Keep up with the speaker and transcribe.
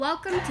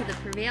Welcome to the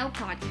Prevail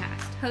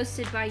Podcast,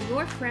 hosted by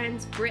your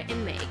friends Britt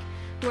and Meg,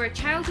 who are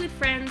childhood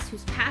friends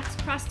whose paths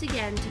crossed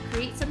again to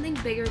create something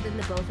bigger than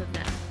the both of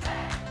them.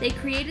 They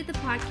created the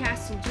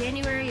podcast in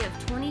January of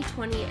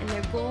 2020, and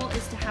their goal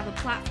is to have a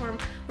platform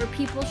where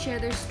people share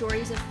their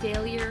stories of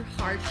failure,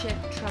 hardship,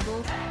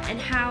 trouble, and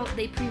how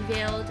they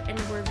prevailed and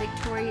were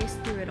victorious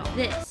through it all.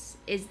 This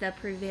is the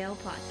Prevail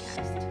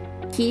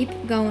Podcast.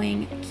 Keep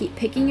going, keep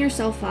picking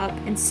yourself up,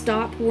 and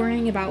stop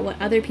worrying about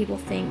what other people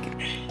think.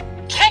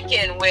 Check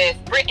in with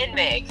Britt and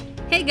Meg.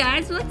 Hey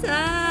guys, what's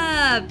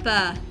up?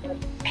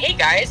 Hey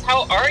guys,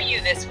 how are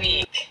you this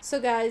week? So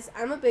guys,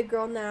 I'm a big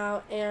girl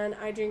now, and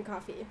I drink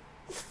coffee.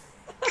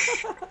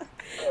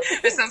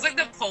 This sounds like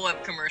the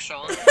pull-up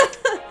commercial.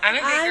 I'm a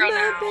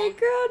big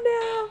girl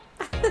now.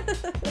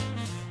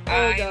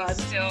 Oh God. I'm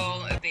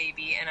still a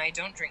baby, and I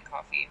don't drink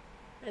coffee.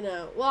 I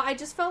know. Well, I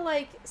just felt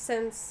like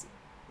since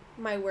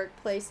my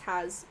workplace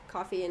has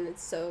coffee and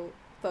it's so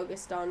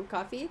focused on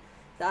coffee,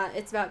 that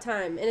it's about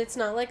time. And it's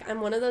not like I'm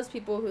one of those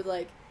people who,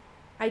 like,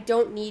 I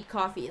don't need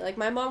coffee. Like,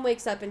 my mom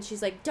wakes up and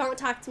she's like, don't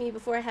talk to me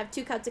before I have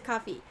 2 cups of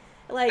coffee.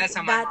 Like, that's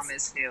how my mom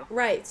is too.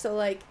 Right. So,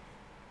 like,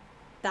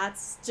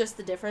 that's just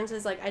the difference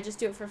is, like, I just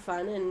do it for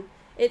fun, and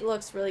it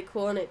looks really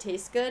cool and it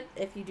tastes good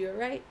if you do it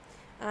right.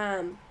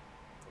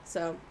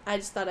 So I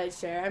just thought I'd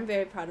share. I'm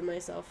very proud of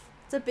myself.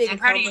 It's a big I'm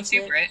proud of you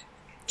accomplishment. too, Britt.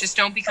 Just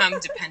don't become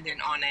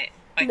dependent on it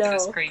like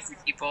those crazy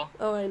people.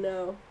 Oh, I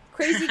know.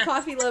 Crazy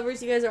coffee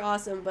lovers, you guys are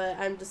awesome, but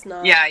I'm just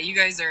not. Yeah, you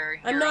guys are.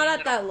 I'm not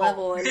at that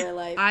level in my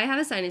life. I have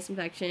a sinus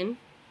infection.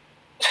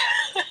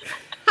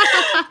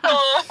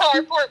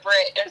 Our poor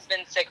Britt has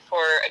been sick for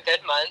a good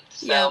month,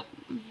 so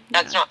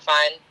that's not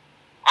fun.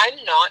 I'm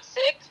not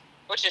sick,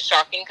 which is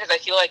shocking because I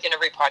feel like in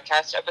every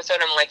podcast episode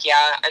I'm like,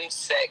 yeah, I'm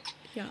sick.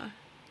 Yeah.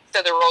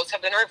 So the roles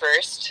have been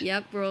reversed.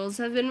 Yep, roles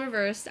have been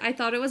reversed. I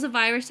thought it was a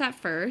virus at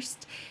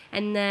first,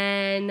 and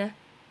then,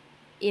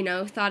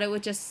 thought it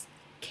would just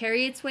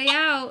carry its way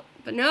out.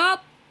 But nope.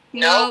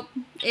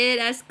 It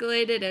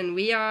escalated, and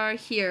we are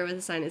here with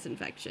a sinus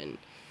infection.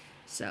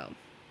 So,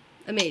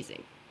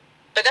 amazing.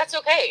 But that's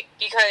okay,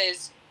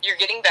 because you're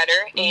getting better,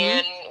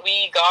 and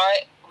we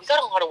got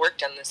a lot of work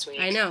done this week.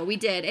 I know, we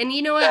did. And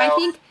you know what,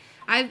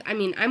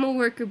 I'm a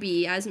worker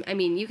bee.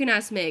 You can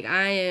ask Meg.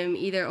 I am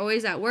either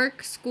always at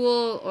work,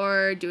 school,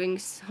 or doing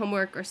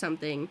homework or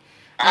something.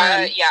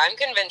 I'm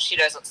convinced she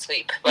doesn't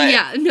sleep. But...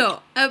 Yeah, no.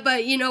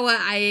 But you know what?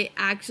 I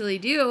actually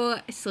do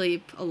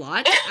sleep a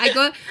lot.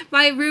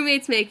 My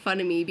roommates make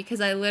fun of me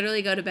because I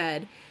literally go to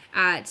bed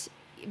at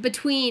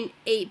between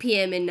 8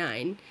 p.m. and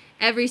 9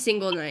 every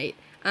single night.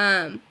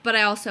 But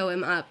I also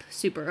am up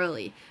super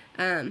early.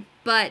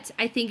 But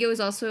I think it was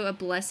also a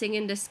blessing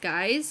in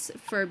disguise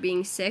for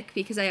being sick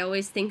because I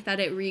always think that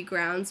it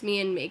regrounds me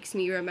and makes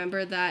me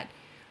remember that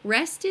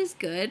rest is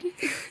good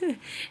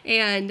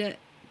and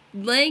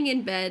laying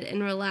in bed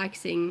and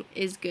relaxing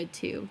is good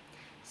too.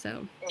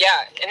 So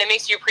yeah, and it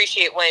makes you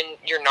appreciate when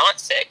you're not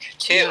sick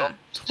too. Yeah,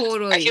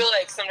 totally. I feel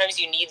like sometimes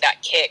you need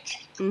that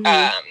kick,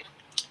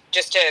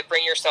 just to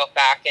bring yourself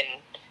back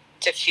and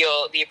to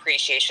feel the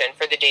appreciation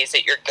for the days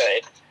that you're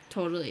good.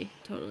 Totally.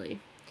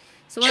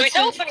 So should we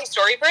tell a funny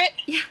story, Britt?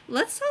 Yeah,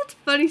 let's tell a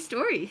funny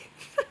story.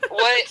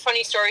 What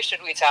funny story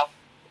should we tell?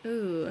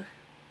 Ooh.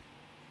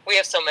 We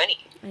have so many.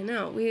 I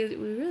know, we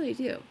really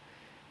do.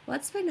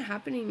 What's been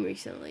happening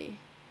recently?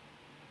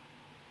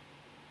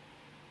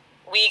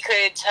 We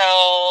could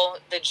tell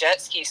the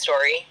jet ski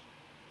story.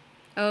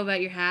 Oh,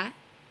 about your hat?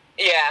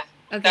 Yeah,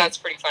 okay. That's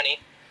pretty funny.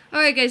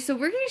 Alright guys, so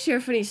we're going to share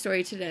a funny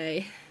story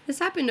today. This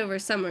happened over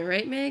summer,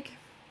 right, Meg?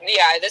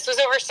 Yeah, this was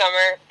over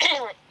summer.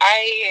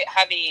 I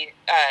have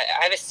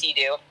a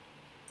Sea-Doo,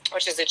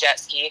 which is a jet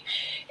ski,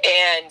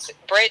 and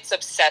Britt's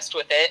obsessed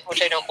with it,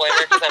 which I don't blame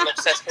her because I'm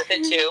obsessed with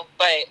it too,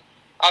 but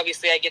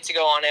obviously I get to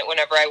go on it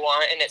whenever I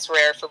want, and it's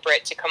rare for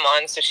Britt to come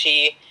on, so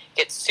she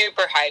gets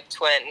super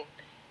hyped when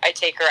I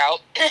take her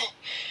out.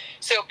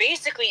 So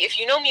basically, if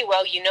you know me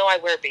well, you know I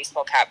wear a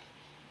baseball cap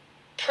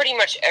pretty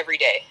much every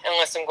day,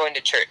 unless I'm going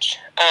to church.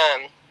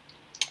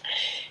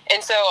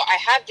 And so I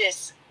have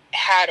this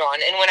hat on,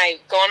 and when I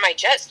go on my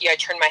jet ski, I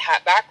turn my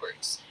hat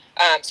backwards,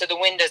 so the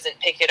wind doesn't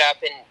pick it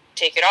up and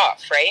take it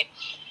off, right?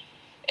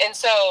 And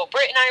so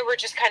Britt and I were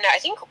just kind of, I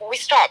think we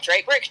stopped,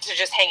 right, Britt, to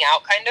just hang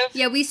out, kind of?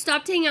 Yeah, we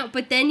stopped hanging out,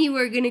 but then you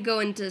were going to go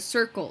into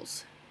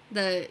circles.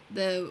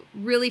 The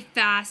really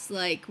fast,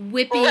 like,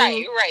 whipping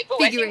Right.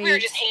 But I think we were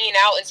just hanging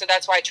out, and so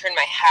that's why I turned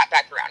my hat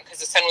back around, because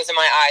the sun was in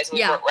my eyes, and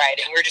we weren't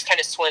riding. We were just kind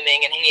of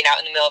swimming and hanging out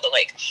in the middle of the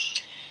lake.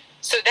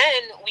 So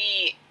then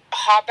we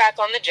hop back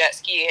on the jet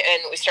ski,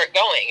 and we start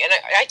going. And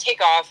I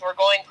take off. We're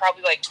going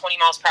probably, like, 20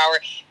 miles per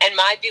hour, and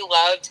my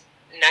beloved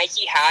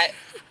Nike hat,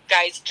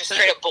 guys, just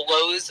straight up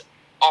blows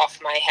off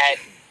my head.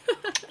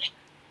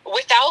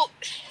 Without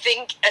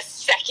a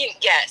second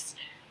guess,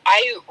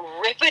 I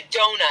rip a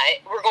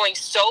donut. We're going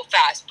so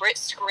fast. Britt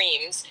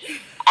screams.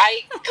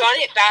 I gun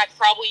it back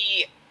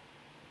probably,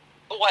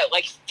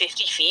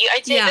 50 feet,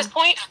 I'd say at this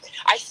point.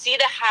 I see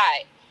the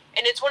hat,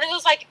 and it's one of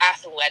those, like,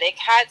 athletic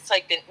hats,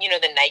 like, the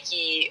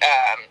Nike,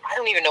 I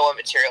don't even know what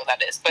material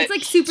that is. But it's,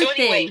 like, super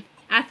thin,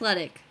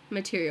 athletic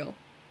material.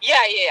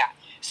 Yeah.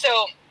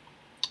 So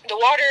the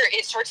water,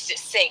 it starts to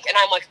sink, and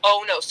I'm like,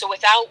 oh no. So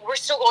we're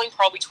still going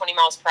probably 20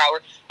 miles per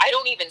hour. I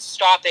don't even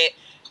stop it.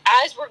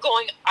 As we're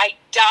going, I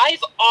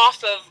dive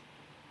off of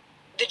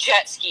the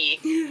jet ski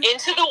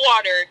into the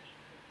water,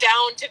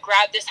 down to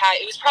grab this hat.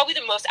 It was probably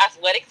the most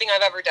athletic thing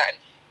I've ever done.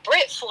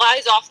 Britt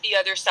flies off the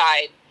other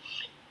side.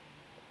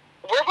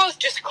 We're both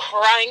just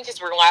crying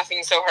because we're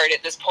laughing so hard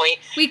at this point.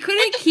 We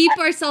couldn't keep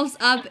ourselves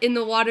up in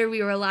the water.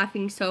 We were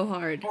laughing so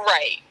hard.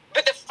 Right.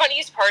 But the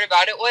funniest part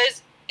about it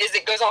is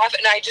it goes off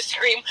and I just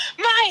scream,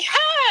 my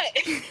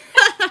hat!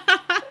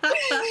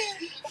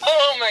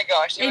 Oh my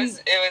gosh. It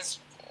was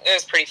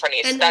pretty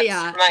funny. So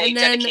that's my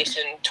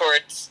dedication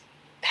towards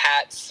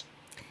hats.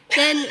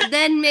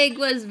 Then Meg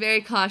was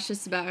very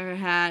cautious about her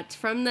hat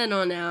from then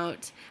on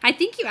out. I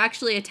think you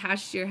actually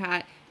attached your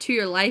hat to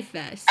your life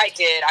vest. I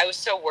did. I was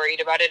so worried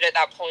about it at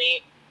that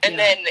point. And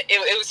then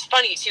it was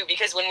funny too,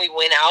 because when we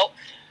went out,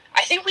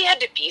 I think we had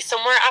to be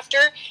somewhere after,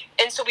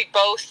 and so we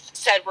both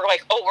said, we're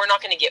like, oh, we're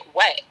not going to get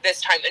wet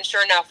this time. And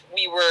sure enough,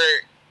 we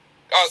were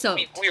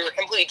we were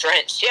completely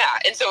drenched. Yeah.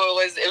 And so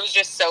it was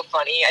just so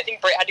funny. I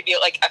think Britt had to be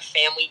at like a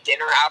family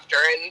dinner after,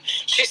 and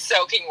she's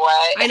soaking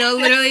wet. I know,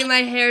 literally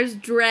my hair's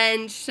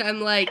drenched.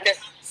 I'm like,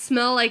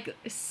 smell like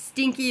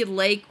stinky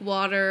lake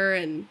water,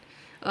 and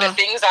the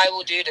things I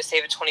will do to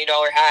save a $20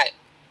 hat.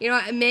 You know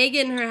what,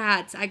 Megan, her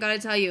hats, I gotta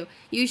tell you,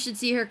 you should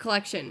see her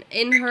collection.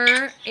 In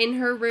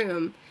her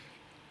room,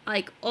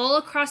 like all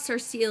across her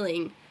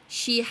ceiling,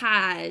 she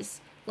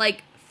has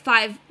like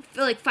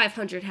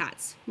 500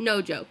 hats.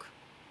 No joke.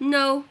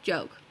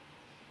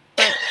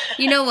 But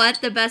you know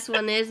what the best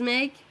one is,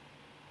 Meg?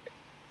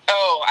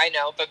 Oh, I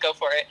know, but go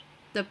for it.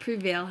 The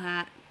Prevail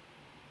hat.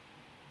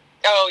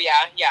 Oh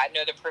yeah,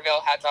 no, the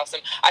Prevail hat's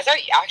awesome. I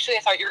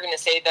thought you were gonna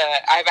say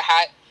I have a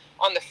hat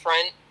on the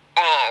front.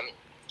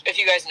 If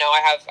you guys know,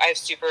 I have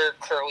super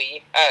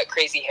curly,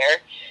 crazy hair.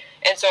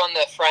 And so on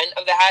the front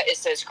of the hat, it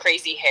says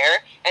crazy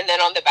hair. And then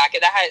on the back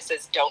of the hat, it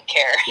says don't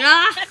care.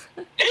 I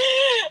love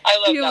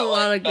that one. You have a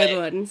lot of good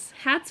ones.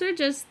 Hats are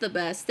just the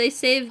best. They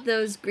save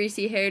those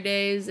greasy hair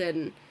days,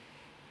 and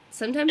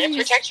sometimes it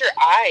protects your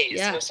eyes,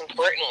 most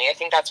importantly. I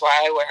think that's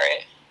why I wear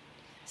it.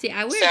 See,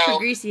 I wear it for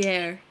greasy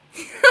hair.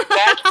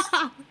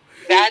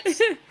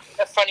 That's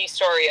a funny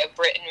story of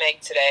Britt and Meg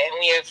today. And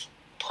we have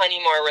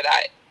plenty more where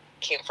that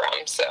came from,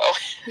 so.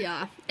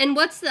 Yeah. And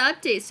what's the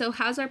update? So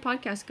how's our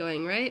podcast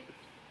going, right?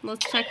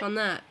 Let's check on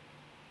that.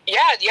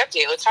 Yeah, the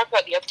update. Let's talk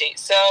about the update.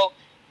 So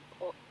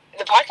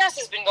the podcast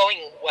has been going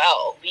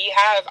well.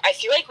 I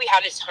feel like we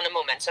had a ton of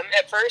momentum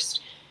at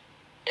first,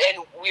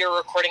 and we were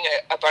recording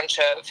a bunch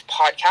of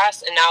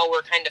podcasts, and now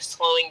we're kind of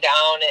slowing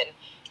down and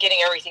getting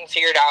everything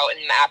figured out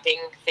and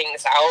mapping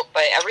things out.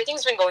 But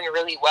everything's been going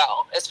really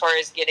well as far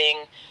as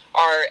getting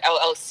our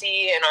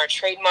LLC and our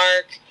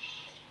trademark.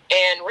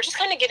 And we're just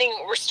kind of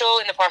we're still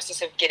in the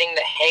process of getting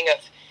the hang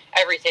of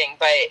everything,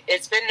 but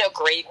it's been a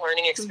great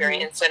learning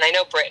experience. Mm-hmm. And I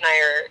know Britt and I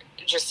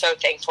are just so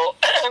thankful.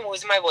 I'm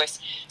losing my voice.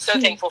 So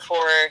thankful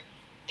for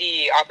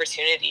the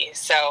opportunity.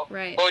 So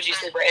right. What would you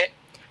say, Britt?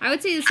 I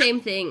would say the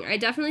same thing. I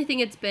definitely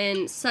think it's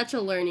been such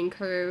a learning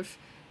curve.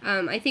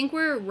 I think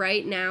we're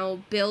right now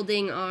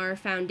building our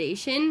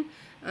foundation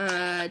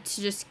to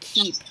just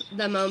keep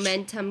the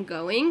momentum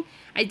going.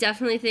 I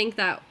definitely think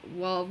that,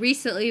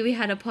 recently we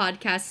had a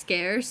podcast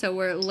scare, so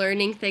we're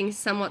learning things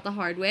somewhat the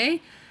hard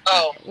way.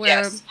 Oh,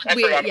 yes. I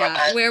forgot about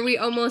that. Where we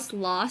almost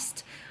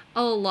lost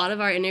a lot of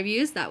our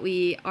interviews that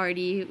we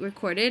already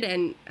recorded.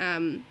 And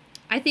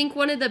I think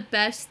one of the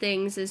best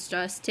things is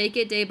just take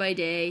it day by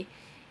day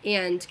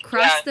and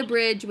cross the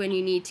bridge when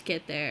you need to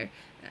get there.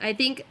 I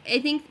think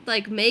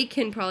like May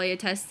can probably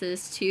attest to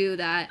this too,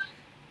 that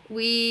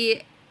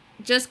we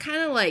just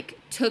kind of like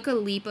took a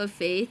leap of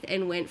faith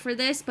and went for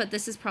this, but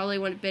this has probably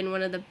been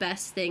one of the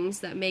best things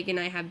that Meg and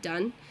I have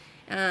done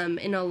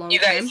in a long time. You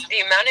guys,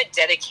 the amount of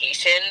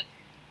dedication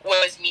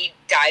was me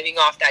diving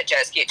off that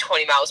jet ski at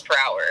 20 miles per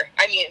hour.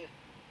 I mean,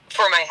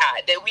 for my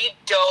hat, that we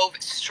dove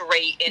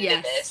straight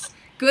into this.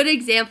 Good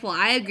example.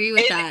 I agree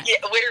with that.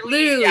 Yeah,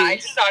 literally. Yeah, I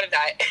just thought of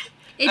that.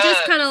 It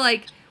just kind of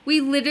like,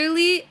 we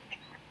literally,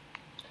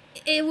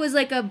 it was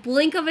like a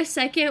blink of a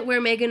second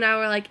where Megan and I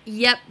were like,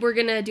 yep, we're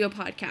going to do a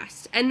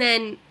podcast. And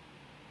then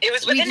it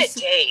was within a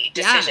day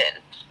decision.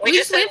 Yeah. We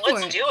just said,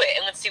 let's do it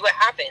and let's see what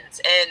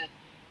happens. And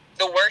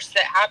the worst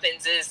that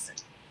happens is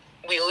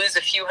we lose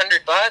a few $100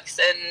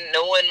 and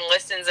no one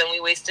listens and we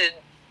wasted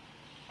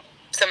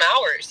some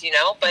hours,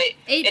 But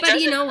it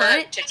doesn't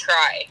hurt to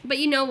try. But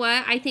you know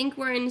what? I think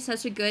we're in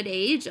such a good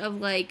age of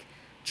like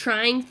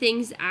trying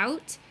things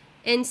out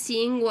and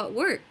seeing what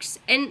works.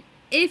 And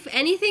if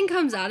anything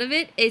comes out of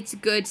it, it's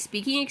good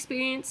speaking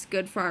experience,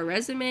 good for our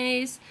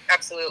resumes.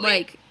 Absolutely.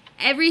 Like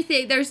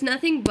everything, there's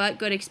nothing but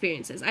good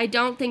experiences. I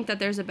don't think that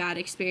there's a bad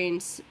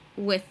experience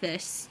with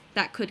this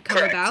that could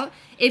come about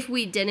if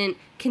we didn't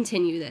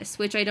continue this,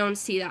 which I don't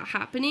see that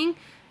happening.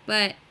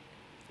 But,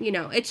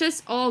 it's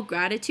just all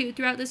gratitude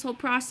throughout this whole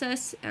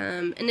process.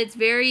 And it's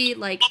very,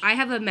 like, I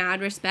have a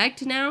mad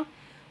respect now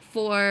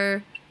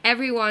for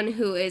everyone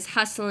who is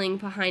hustling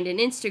behind an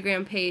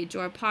Instagram page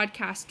or a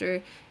podcast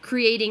or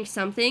creating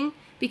something,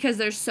 because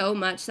there's so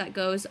much that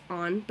goes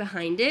on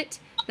behind it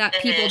that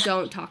people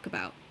don't talk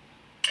about.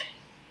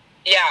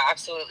 Yeah,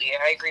 absolutely.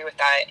 I agree with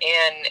that.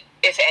 And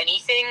if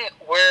anything,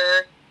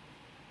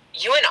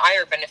 you and I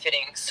are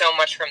benefiting so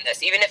much from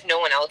this. Even if no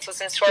one else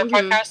listens to our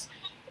podcast,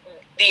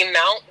 the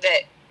amount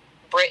that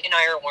Britt and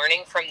I are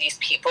learning from these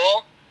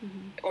people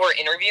we're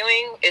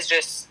interviewing is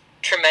just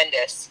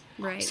tremendous.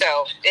 Right.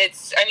 So we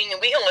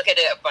can look at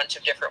it a bunch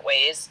of different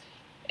ways,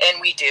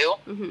 and we do.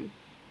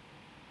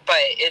 But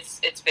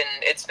it's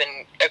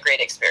been a great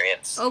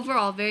experience.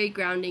 Overall, very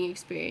grounding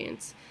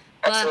experience.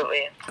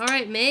 Absolutely. All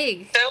right,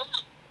 Meg. So,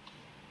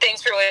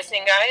 thanks for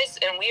listening, guys,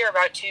 and we are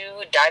about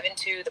to dive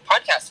into the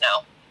podcast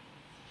now.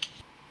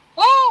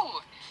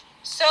 Woo!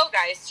 So,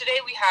 guys, today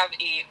we have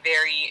a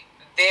very,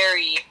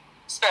 very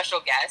special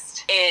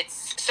guest.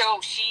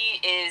 She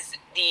is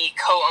the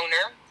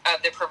co-owner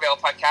of the Prevail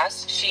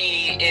Podcast.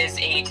 She is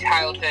a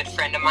childhood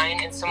friend of mine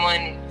and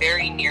someone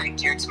very near and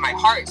dear to my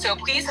heart. So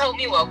please help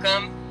me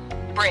welcome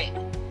Britt.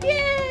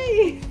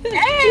 Yay!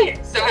 Hey!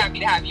 So happy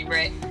to have you,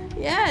 Britt.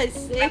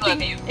 Yes. I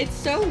love you. It's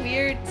so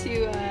weird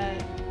to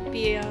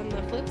be on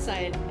the flip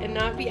side and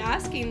not be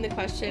asking the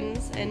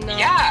questions and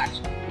not,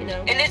 you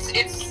know. And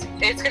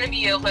it's going to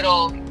be a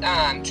little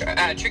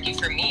tricky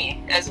for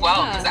me as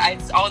well,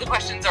 because all the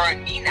questions are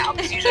on me now,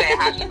 because usually I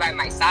have you by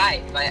my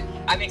side, but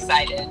I'm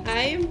excited.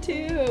 I am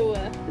too.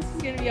 This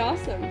is going to be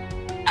awesome.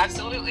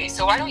 Absolutely.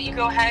 So why don't you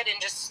go ahead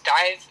and just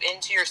dive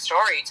into your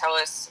story. Tell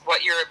us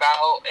what you're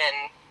about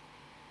and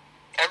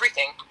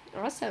everything.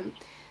 Awesome.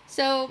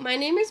 So my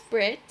name is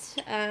Britt.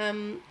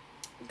 I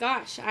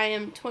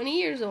am 20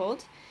 years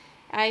old.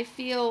 I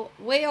feel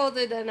way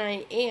older than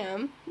I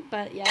am,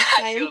 but yes,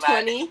 I am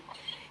 20.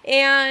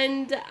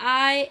 And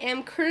I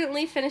am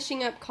currently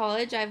finishing up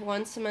college. I have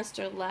 1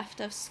 semester left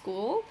of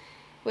school,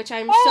 which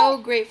I'm so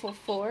grateful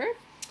for.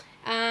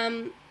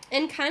 And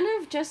kind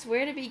of just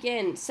where to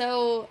begin.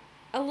 So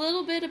a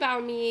little bit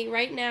about me.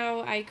 Right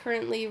now, I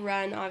currently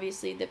run,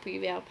 obviously, the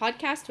Prevail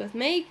Podcast with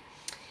Meg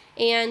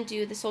and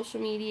do the social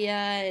media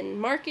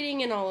and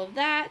marketing and all of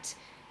that.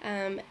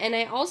 And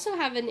I also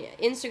have an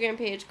Instagram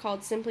page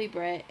called Simply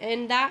Britt,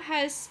 and that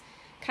has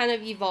kind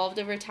of evolved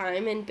over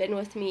time and been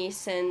with me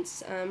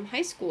since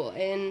high school.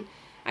 And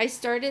I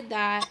started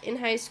that in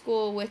high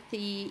school with the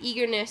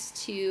eagerness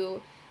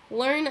to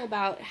learn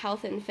about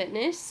health and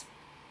fitness.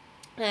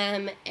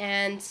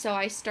 And so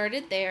I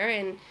started there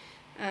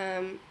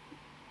and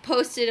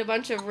posted a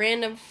bunch of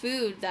random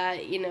food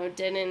that,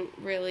 didn't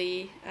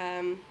really,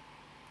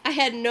 I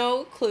had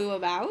no clue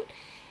about.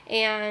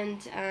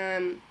 And,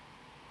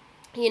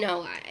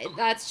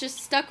 that's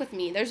just stuck with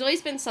me. There's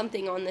always been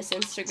something on this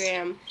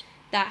Instagram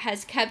that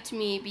has kept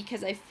me,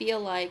 because I feel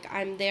like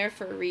I'm there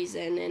for a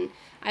reason. And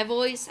I've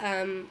always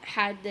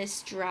had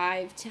this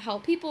drive to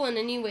help people in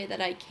any way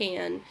that I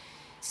can.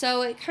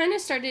 So it kind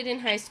of started in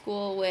high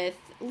school with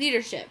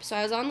leadership. So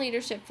I was on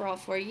leadership for all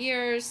 4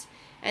 years,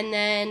 and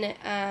then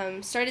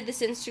started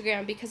this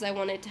Instagram because I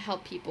wanted to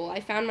help people. I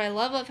found my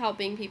love of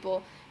helping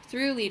people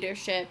through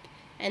leadership,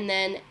 and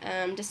then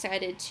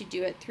decided to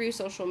do it through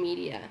social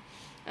media.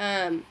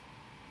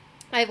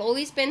 I've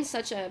always been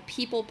such a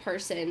people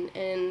person,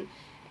 and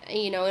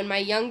in my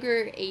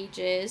younger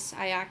ages,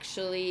 I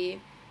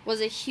actually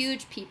was a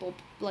huge people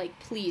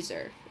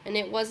pleaser, and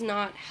it was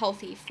not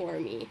healthy for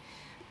me.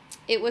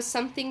 It was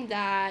something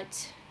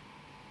that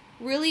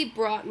really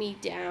brought me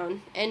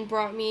down and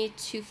brought me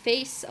to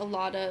face a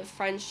lot of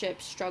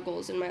friendship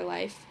struggles in my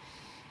life.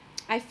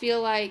 I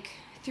feel like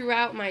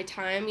throughout my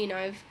time,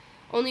 I've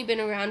only been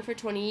around for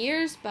 20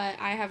 years, but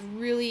I have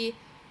really,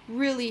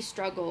 really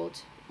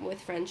struggled with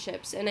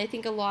friendships. And I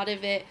think a lot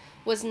of it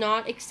was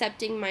not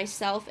accepting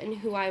myself and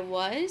who I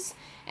was,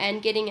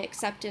 and getting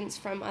acceptance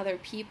from other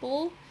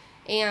people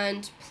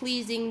and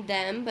pleasing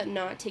them, but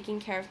not taking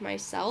care of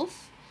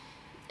myself.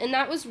 And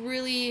that was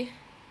really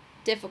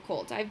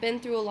difficult. I've been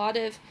through a lot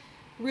of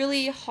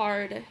really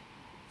hard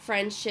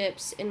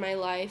friendships in my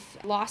life,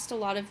 lost a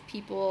lot of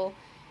people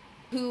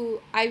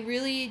who I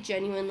really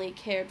genuinely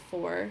cared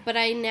for, but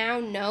I now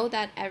know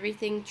that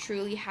everything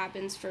truly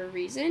happens for a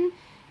reason,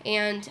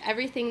 and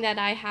everything that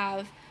I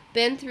have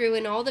been through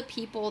and all the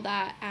people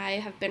that I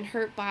have been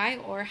hurt by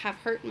or have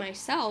hurt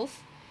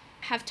myself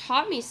have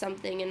taught me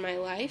something in my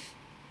life,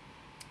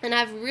 and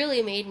have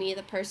really made me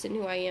the person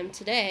who I am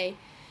today,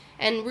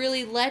 and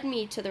really led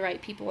me to the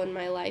right people in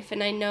my life.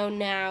 And I know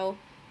now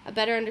a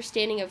better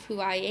understanding of who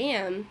I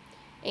am,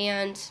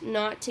 and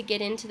not to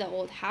get into the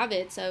old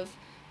habits of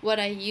what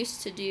I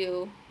used to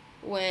do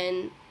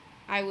when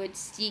I would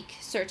seek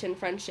certain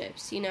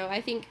friendships. I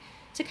think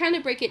to kind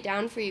of break it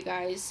down for you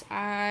guys,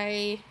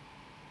 I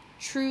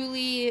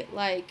truly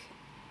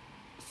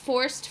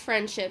forced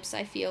friendships,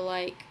 I feel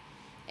like,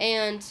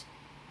 and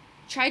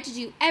tried to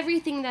do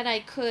everything that I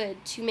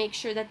could to make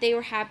sure that they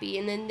were happy,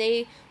 and then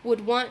they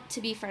would want to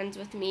be friends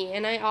with me.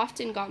 And I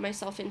often got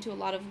myself into a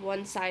lot of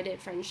one-sided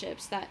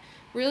friendships that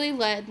really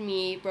led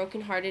me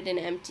brokenhearted and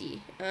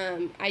empty.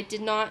 I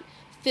did not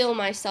fill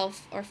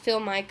myself or fill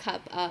my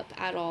cup up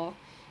at all.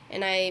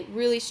 And I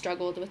really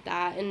struggled with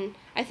that. And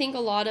I think a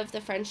lot of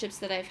the friendships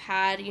that I've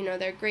had, you know,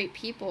 they're great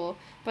people,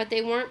 but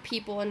they weren't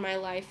people in my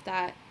life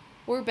that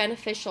were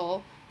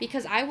beneficial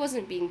because I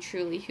wasn't being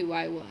truly who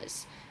I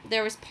was.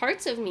 There was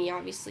parts of me,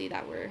 obviously,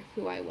 that were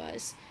who I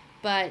was,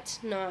 but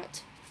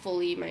not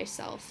fully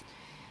myself.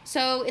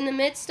 So in the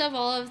midst of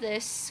all of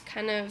this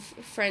kind of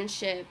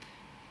friendship,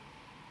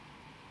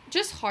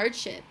 just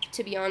hardship,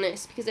 to be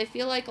honest, because I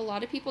feel like a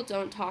lot of people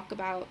don't talk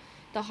about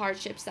the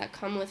hardships that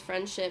come with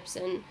friendships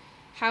and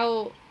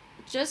how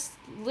just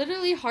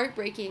literally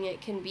heartbreaking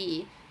it can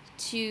be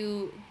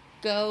to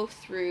go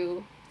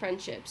through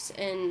friendships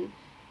and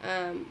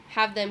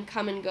have them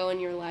come and go in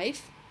your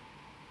life.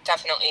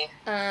 Definitely.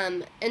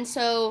 And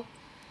so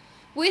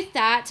with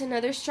that,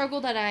 another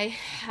struggle that I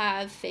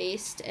have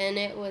faced, and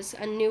it was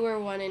a newer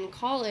one in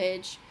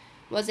college,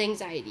 was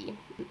anxiety.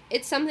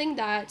 It's something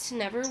that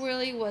never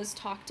really was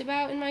talked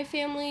about in my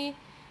family.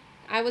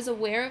 I was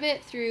aware of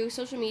it through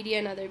social media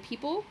and other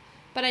people,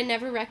 but I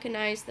never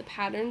recognized the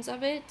patterns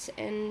of it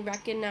and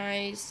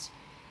recognized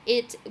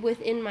it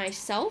within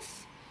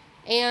myself.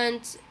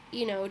 And,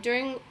 you know,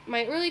 during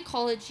my early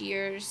college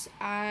years,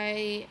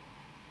 I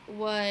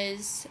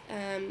was,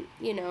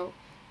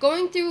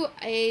 going through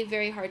a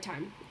very hard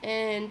time.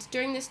 And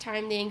during this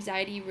time, the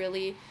anxiety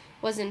really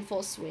was in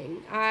full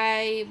swing.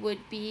 I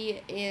would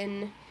be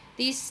in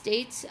these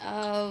states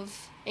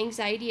of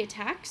anxiety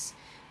attacks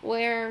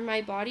where my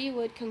body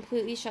would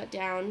completely shut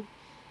down.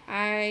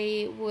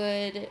 I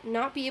would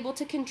not be able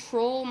to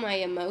control my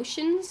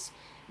emotions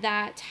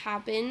that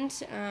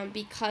happened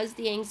because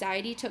the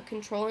anxiety took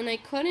control, and I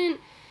couldn't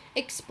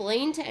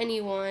explain to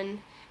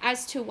anyone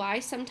as to why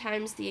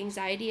sometimes the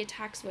anxiety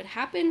attacks would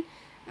happen.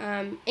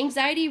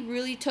 Anxiety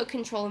really took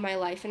control of my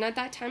life, and at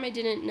that time I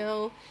didn't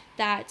know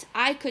that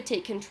I could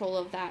take control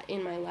of that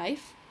in my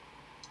life.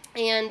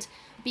 And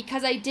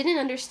because I didn't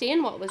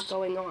understand what was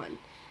going on,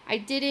 I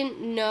didn't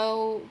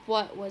know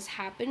what was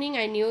happening.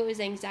 I knew it was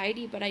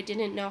anxiety, but I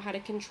didn't know how to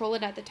control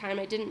it at the time.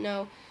 I didn't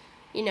know,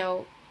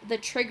 the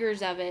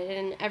triggers of it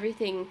and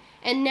everything.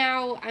 And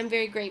now I'm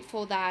very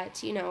grateful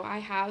that, I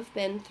have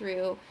been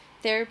through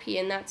therapy,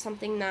 and that's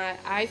something that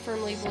I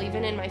firmly believe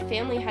in, and my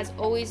family has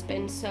always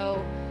been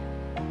so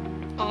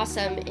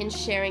awesome in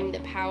sharing the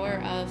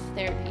power of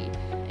therapy.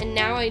 And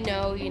now I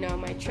know,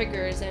 my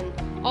triggers and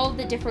all of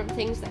the different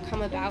things that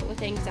come about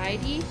with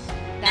anxiety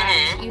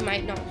that you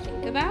might not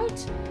think about.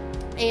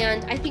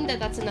 And I think that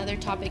that's another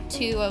topic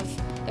too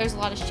of there's a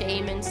lot of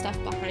shame and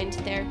stuff behind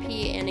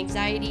therapy and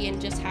anxiety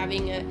and just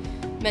having a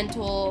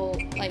mental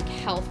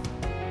health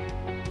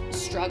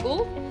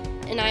struggle.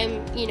 And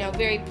I'm,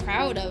 very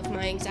proud of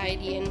my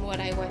anxiety and what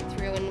I went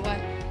through and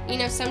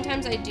what,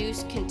 sometimes I do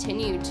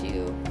continue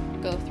to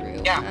go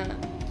through. Yeah.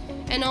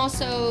 And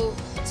also,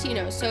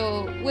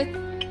 so with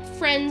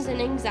friends and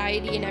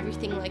anxiety and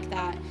everything like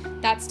that,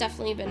 that's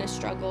definitely been a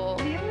struggle.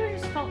 Have you ever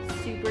just felt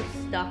super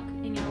stuck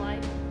in your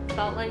life?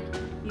 Felt like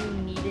you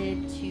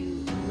needed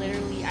to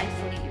literally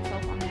isolate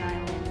yourself on the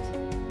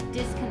island,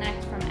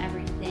 disconnect from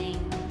everything,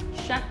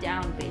 shut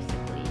down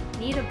basically,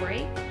 need a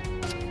break?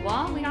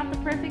 Well, we got the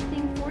perfect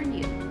thing for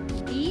you.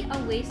 The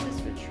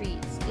Oasis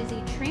Retreats is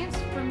a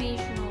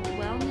transformational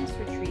wellness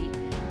retreat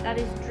that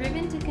is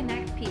driven to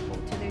connect people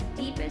to their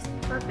deepest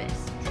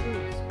purpose,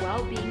 truths,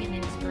 well-being, and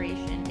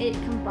inspiration. It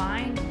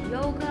combines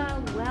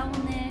yoga,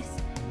 wellness.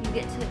 You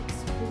get to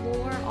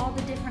explore all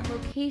the different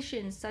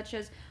locations such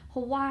as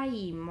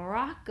Hawaii,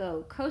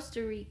 Morocco,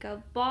 Costa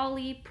Rica,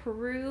 Bali,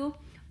 Peru,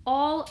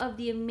 all of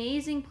the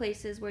amazing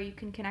places where you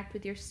can connect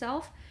with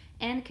yourself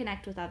and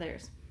connect with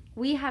others.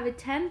 We have a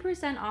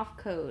 10% off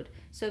code,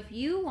 so if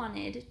you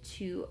wanted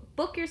to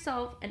book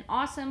yourself an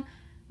awesome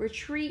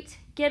retreat,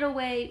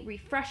 getaway,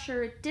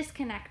 refresher,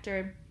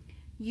 disconnector,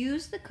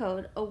 use the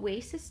code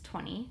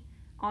OASIS20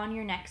 on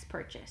your next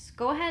purchase.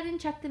 Go ahead and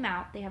check them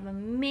out. They have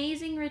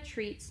amazing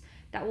retreats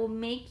that will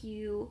make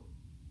you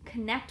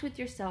connect with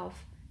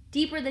yourself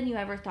deeper than you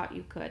ever thought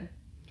you could.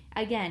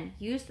 Again,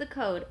 use the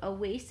code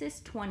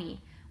OASIS20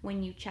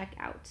 when you check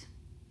out.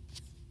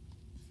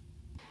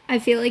 I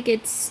feel like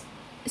it's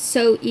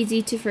so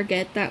easy to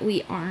forget that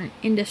we aren't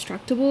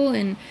indestructible,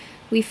 and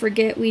we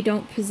forget we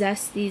don't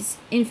possess these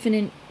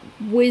infinite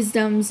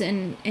wisdoms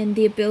and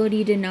the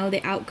ability to know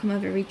the outcome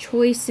of every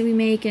choice that we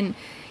make. And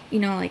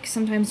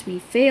sometimes we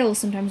fail,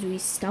 sometimes we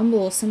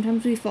stumble,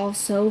 sometimes we fall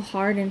so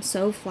hard and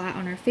so flat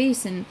on our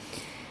face, and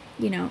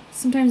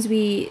sometimes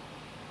we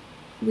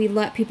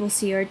let people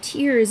see our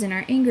tears and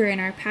our anger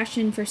and our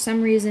passion. For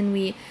some reason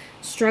we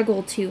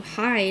struggle to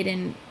hide,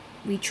 and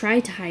we try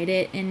to hide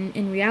it, and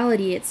in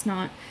reality it's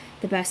not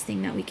the best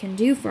thing that we can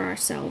do for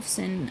ourselves.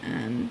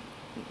 And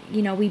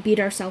we beat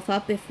ourselves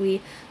up if we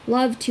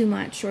love too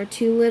much or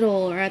too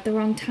little or at the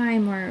wrong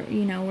time, or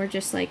we're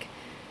just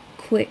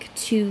quick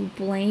to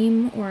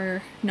blame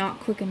or not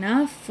quick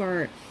enough,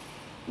 or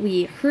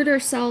we hurt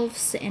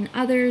ourselves and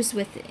others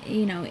with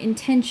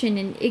intention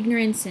and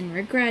ignorance and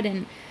regret.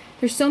 And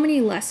there's so many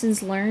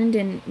lessons learned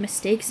and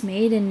mistakes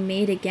made and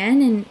made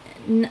again,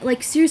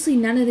 and seriously,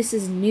 none of this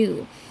is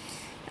new.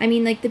 I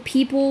mean, the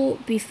people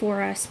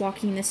before us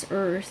walking this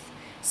earth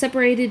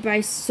separated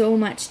by so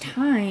much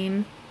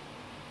time,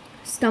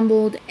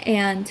 stumbled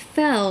and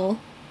fell,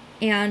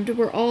 and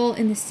we're all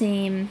in the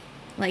same,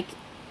 like,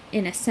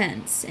 in a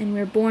sense. And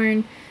we're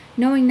born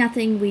knowing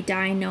nothing, we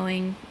die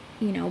knowing,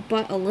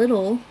 but a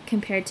little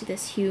compared to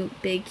this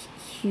big,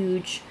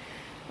 huge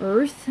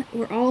earth.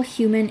 We're all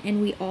human,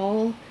 and we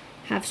all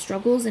have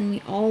struggles, and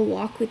we all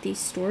walk with these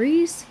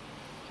stories.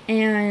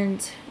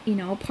 And,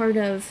 part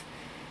of...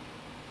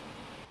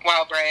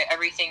 Wow, Britt,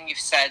 everything you've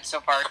said so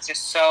far is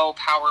just so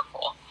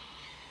powerful.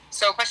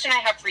 So a question I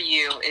have for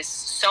you is,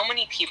 so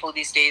many people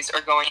these days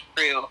are going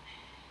through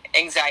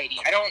anxiety.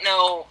 I don't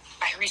know,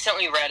 I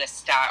recently read a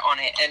stat on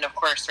it, and of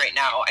course right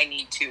now I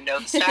need to know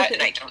the stat,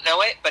 and I don't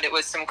know it, but it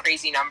was some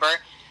crazy number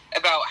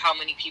about how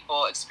many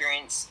people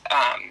experience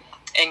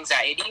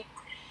anxiety.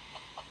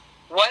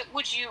 What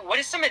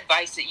is some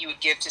advice that you would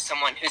give to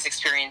someone who's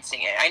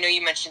experiencing it? I know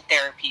you mentioned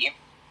therapy,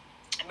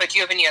 but do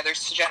you have any other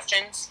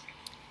suggestions?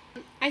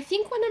 I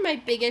think one of my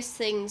biggest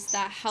things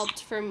that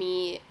helped for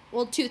me,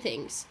 well, two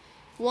things.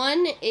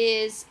 One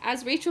is,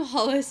 as Rachel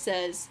Hollis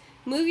says,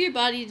 move your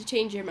body to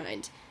change your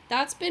mind.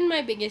 That's been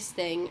my biggest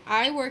thing.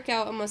 I work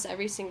out almost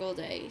every single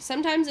day.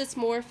 Sometimes it's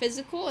more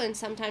physical, and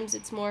sometimes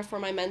it's more for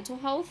my mental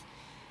health.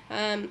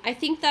 I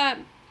think that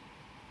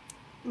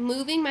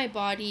moving my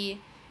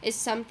body is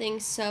something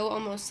so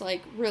almost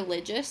like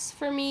religious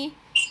for me,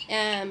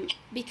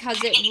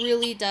 because it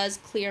really does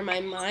clear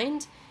my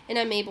mind, and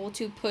I'm able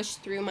to push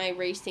through my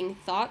racing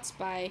thoughts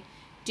by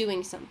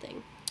doing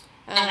something.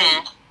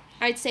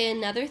 I'd say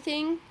another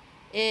thing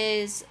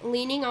is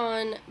leaning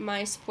on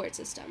my support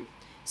system.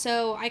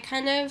 So I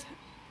kind of,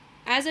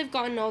 as I've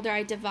gotten older,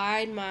 I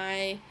divide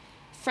my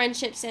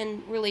friendships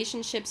and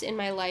relationships in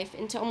my life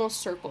into almost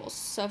circles.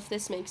 So if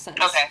this makes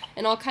sense. Okay.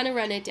 And I'll kind of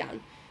run it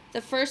down.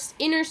 The first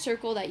inner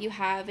circle that you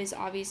have is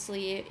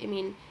obviously,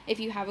 if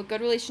you have a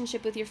good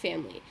relationship with your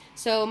family.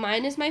 So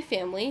mine is my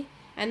family,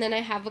 and then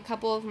I have a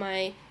couple of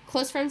my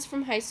close friends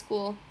from high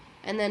school,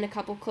 and then a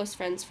couple close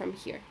friends from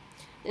here.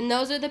 And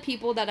those are the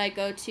people that I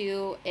go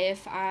to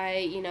if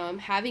I, I'm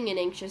having an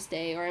anxious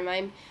day, or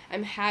I'm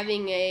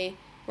having a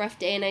rough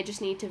day and I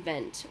just need to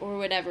vent, or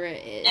whatever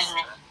it is.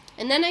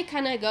 And then I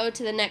kind of go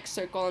to the next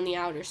circle on the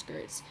outer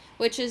skirts,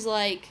 which is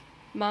like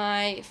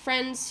my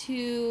friends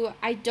who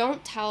I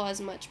don't tell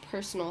as much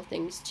personal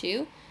things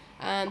to.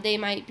 They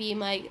might be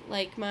my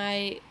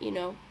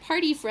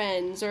party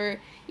friends, or,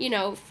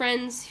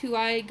 friends who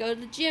I go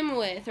to the gym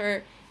with,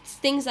 or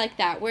things like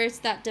that, where it's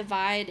that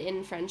divide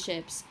in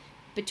friendships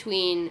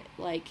between,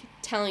 like,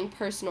 telling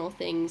personal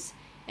things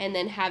and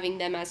then having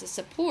them as a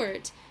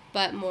support,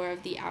 but more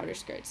of the outer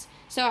skirts.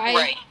 So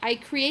I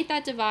create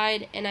that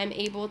divide, and I'm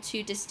able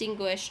to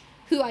distinguish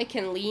who I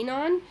can lean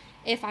on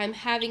if I'm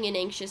having an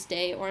anxious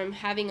day or I'm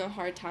having a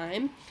hard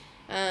time.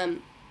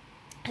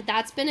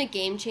 That's been a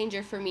game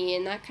changer for me,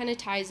 and that kind of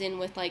ties in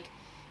with, like,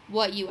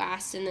 what you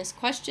asked in this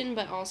question,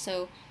 but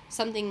also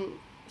something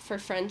for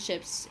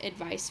friendships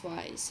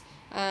advice-wise.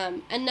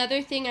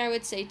 Another thing I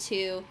would say,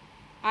 too,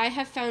 I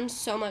have found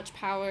so much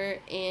power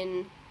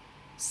in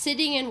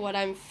sitting in what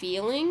I'm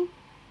feeling,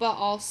 but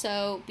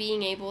also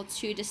being able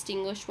to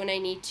distinguish when I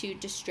need to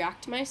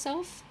distract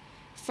myself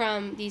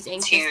from these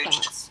anxious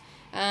thoughts.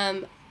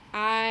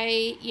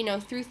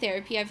 Through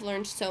therapy, I've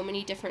learned so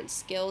many different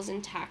skills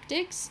and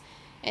tactics,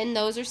 and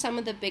those are some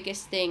of the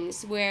biggest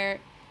things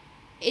where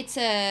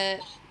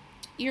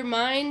your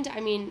mind,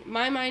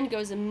 my mind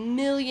goes a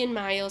million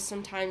miles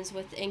sometimes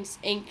with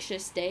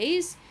anxious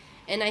days.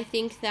 And I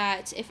think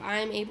that if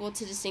I'm able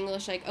to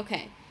distinguish, like,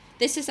 okay,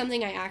 this is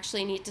something I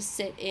actually need to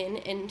sit in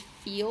and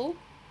feel,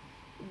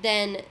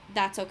 then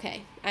that's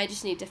okay. I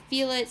just need to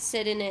feel it,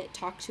 sit in it,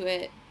 talk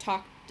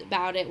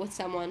about it with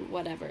someone,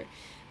 whatever.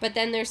 But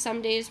then there's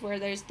some days where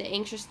there's the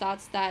anxious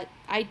thoughts that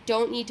I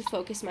don't need to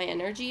focus my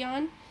energy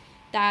on,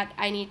 that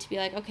I need to be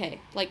like, okay,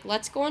 like,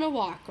 let's go on a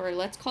walk, or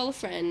let's call a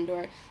friend,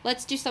 or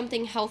let's do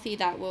something healthy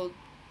that will,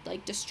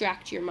 like,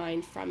 distract your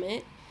mind from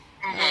it.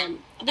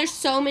 There's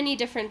so many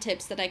different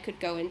tips that I could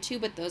go into,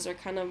 but those are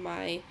kind of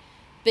my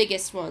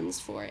biggest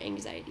ones for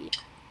anxiety.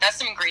 That's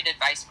some great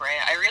advice, Britt.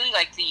 I really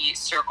like the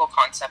circle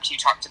concept you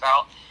talked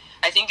about.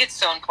 I think it's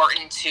so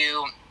important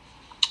to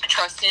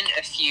trust in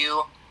a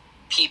few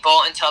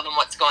people and tell them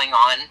what's going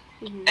on,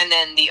 and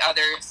then the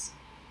others,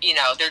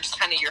 they're just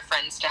kind of your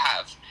friends to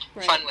have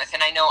fun with.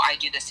 And I know I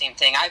do the same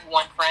thing. I have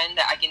one friend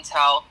that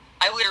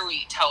I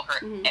literally tell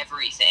her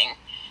everything.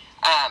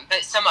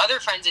 But some other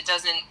friends, it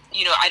doesn't,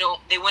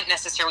 they wouldn't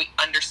necessarily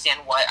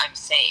understand what I'm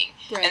saying.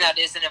 Right. And that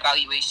is an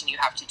evaluation you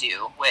have to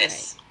do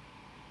with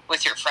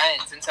your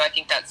friends. And so I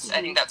think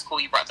that's cool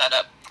you brought that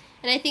up.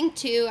 And I think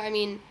too,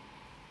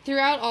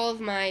 throughout all of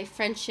my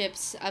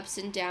friendships, ups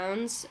and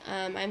downs,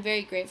 I'm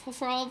very grateful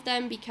for all of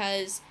them,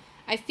 because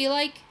I feel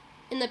like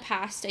in the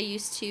past I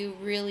used to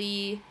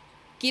really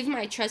give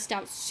my trust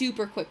out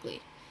super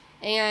quickly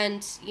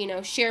and,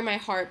 share my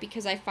heart,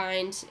 because I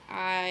find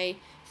I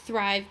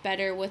thrive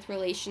better with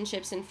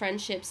relationships and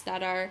friendships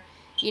that are,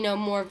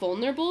 more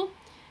vulnerable.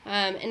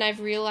 And I've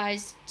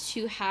realized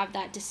to have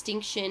that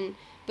distinction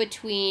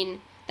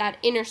between that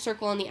inner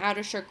circle and the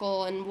outer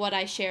circle and what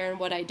I share and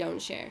what I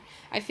don't share.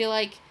 I feel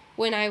like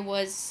when I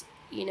was,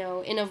 you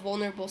know, in a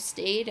vulnerable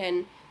state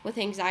and with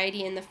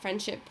anxiety and the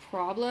friendship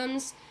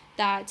problems,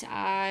 that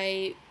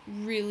I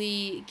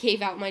really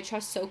gave out my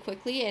trust so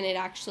quickly, and it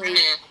actually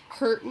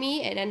hurt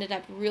me. It ended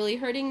up really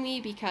hurting me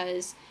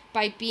because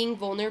by being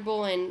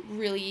vulnerable and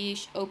really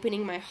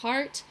opening my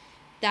heart,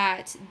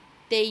 that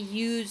they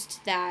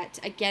used that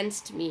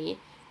against me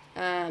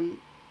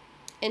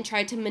and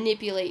tried to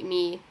manipulate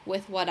me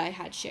with what I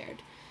had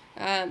shared.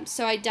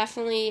 So I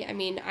definitely,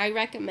 I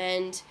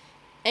recommend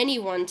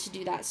anyone to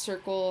do that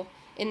circle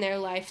in their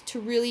life, to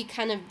really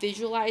kind of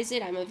visualize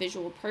it. I'm a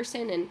visual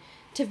person, and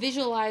to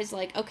visualize,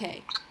 like,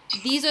 okay,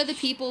 these are the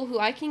people who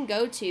I can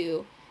go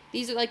to.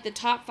 These are like the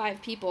top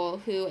 5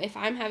 people who, if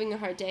I'm having a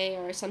hard day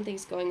or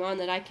something's going on,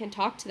 that I can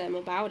talk to them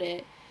about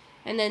it.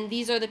 And then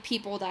these are the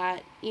people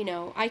that, you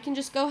know, I can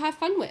just go have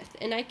fun with,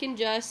 and I can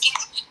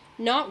just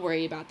not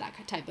worry about that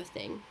type of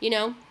thing, you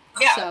know?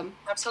 Yeah, so,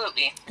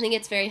 absolutely. I think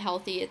it's very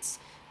healthy. It's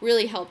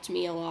really helped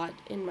me a lot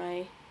in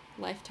my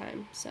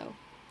lifetime, so.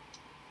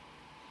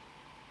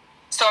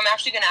 So I'm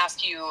actually going to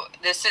ask you,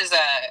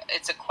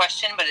 it's a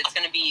question, but it's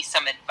going to be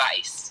some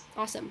advice.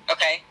 Awesome.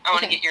 Okay? I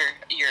want to get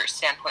your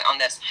standpoint on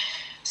this.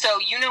 So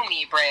you know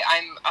me, Britt.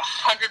 I'm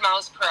 100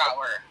 miles per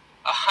hour,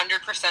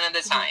 100% of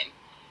the time.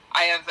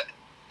 I have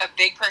a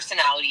big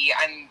personality.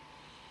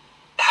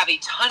 Have a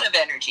ton of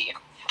energy.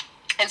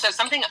 And so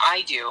something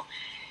I do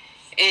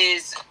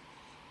is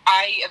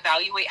I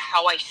evaluate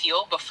how I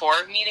feel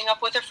before meeting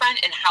up with a friend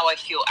and how I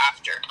feel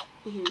after.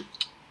 Mm-hmm.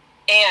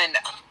 And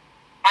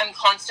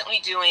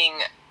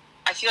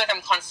I feel like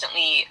I'm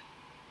constantly,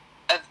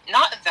 I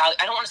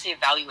don't want to say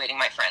evaluating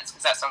my friends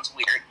because that sounds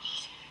weird,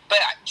 but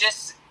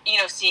just, you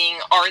know, seeing,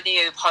 are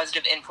they a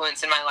positive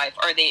influence in my life?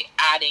 Are they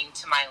adding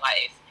to my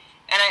life?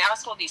 And I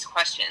ask all these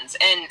questions,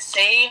 and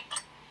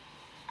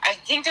I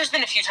think there's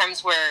been a few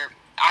times where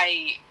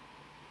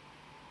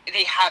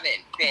they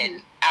haven't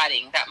been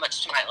adding that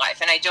much to my life,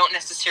 and I don't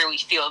necessarily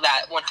feel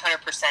that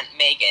 100%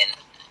 Megan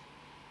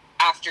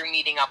after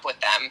meeting up with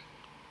them.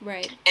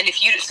 Right. And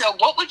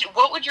what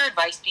would your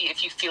advice be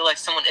if you feel like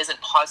someone isn't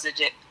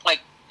positive?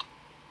 Like,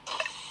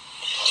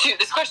 shoot,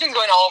 this question's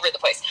going all over the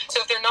place. So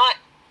if they're not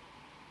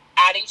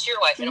adding to your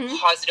life in a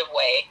positive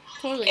way,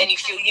 and you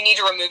feel you need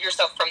to remove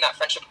yourself from that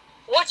friendship,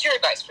 what's your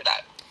advice for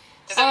that?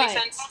 Does that make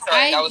sense?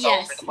 Sorry, that was all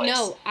over the place.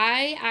 No,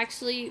 I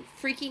actually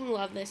freaking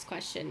love this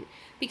question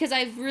because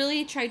I've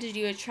really tried to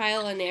do a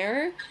trial and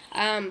error.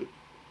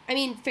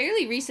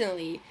 Fairly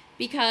recently,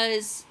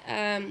 because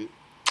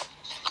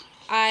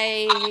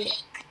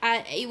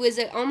it was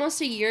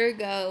almost a year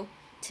ago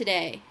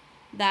today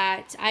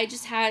that I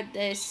just had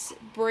this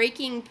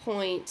breaking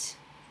point.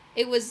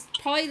 It was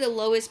probably the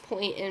lowest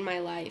point in my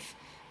life,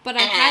 but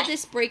I had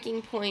this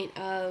breaking point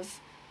of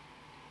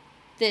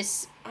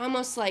this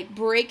almost like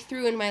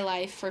breakthrough in my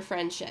life for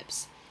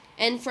friendships.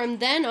 And from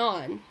then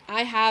on,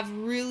 I have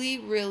really,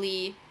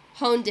 really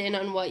honed in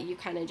on what you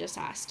kind of just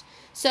asked.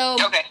 So,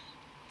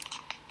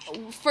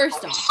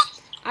 first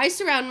off, I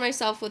surround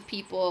myself with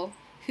people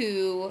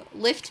who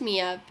lift me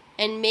up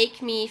and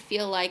make me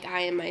feel like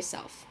I am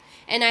myself.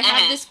 And I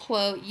have this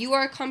quote, you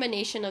are a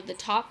combination of the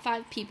top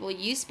 5 people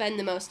you spend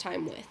the most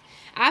time with.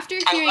 After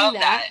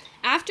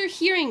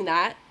hearing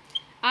that,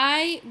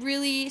 I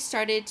really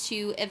started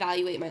to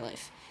evaluate my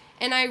life.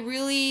 And I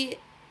really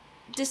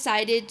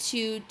decided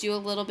to do a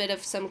little bit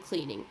of some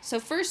cleaning. So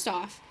first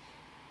off,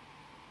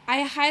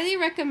 I highly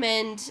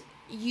recommend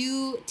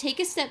you take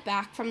a step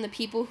back from the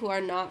people who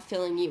are not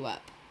filling you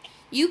up.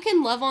 You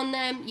can love on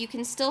them, you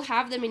can still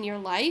have them in your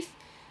life,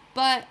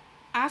 but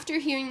after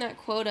hearing that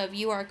quote of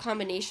you are a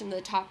combination of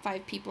the top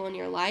 5 people in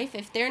your life,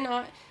 if they're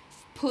not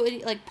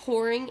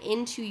pouring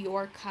into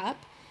your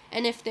cup,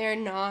 and if they're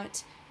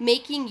not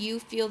making you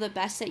feel the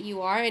best that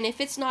you are, and if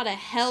it's not a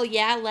hell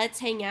yeah, let's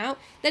hang out,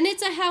 then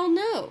it's a hell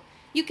no.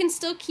 You can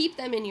still keep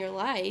them in your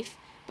life,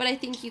 but I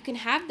think you can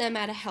have them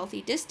at a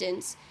healthy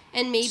distance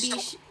and maybe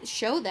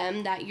show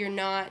them that you're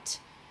not,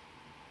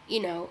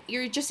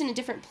 you're just in a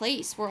different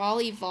place. We're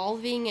all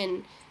evolving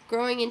and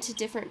growing into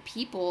different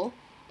people,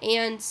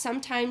 and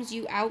sometimes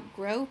you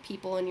outgrow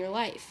people in your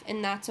life,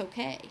 and that's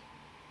okay.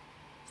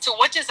 So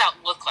what does that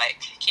look like,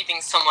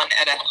 keeping someone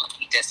at a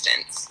healthy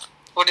distance?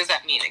 What does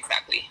that mean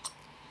exactly?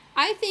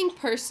 I think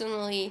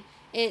personally,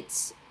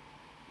 it's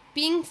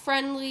being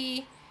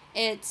friendly,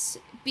 it's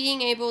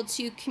being able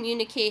to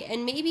communicate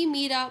and maybe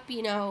meet up,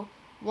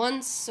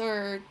 once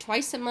or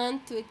twice a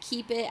month,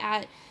 keep it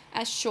at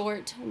a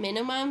short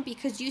minimum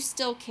because you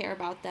still care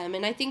about them.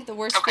 And I think the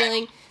worst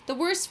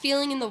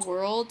feeling in the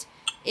world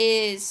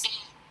is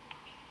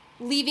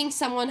leaving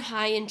someone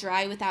high and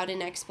dry without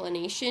an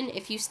explanation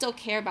if you still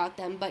care about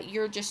them, but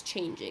you're just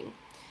changing.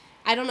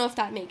 I don't know if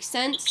that makes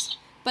sense,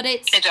 but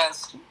it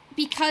does.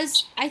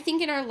 Because I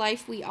think in our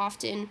life we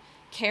often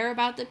care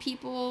about the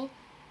people,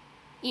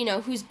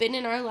 who's been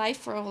in our life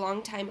for a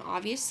long time,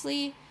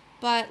 obviously.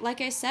 But like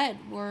I said,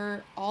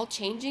 we're all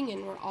changing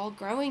and we're all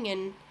growing.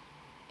 And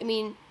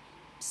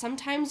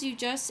sometimes it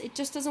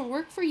just doesn't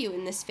work for you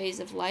in this phase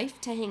of life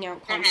to hang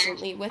out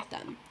constantly with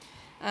them.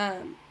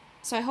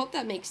 So I hope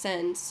that makes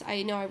sense.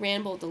 I know I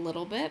rambled a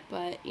little bit,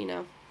 but, you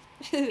know.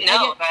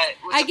 No, that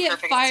was a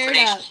perfect fired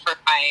up for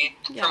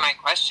my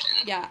question.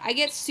 Yeah, I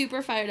get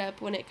super fired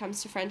up when it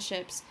comes to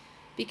friendships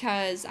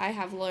because I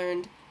have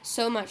learned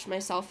so much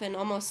myself and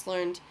almost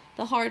learned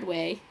the hard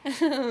way.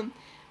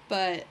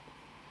 but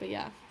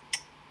yeah.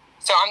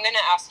 So I'm going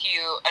to ask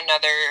you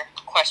another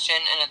question,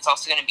 and it's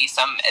also going to be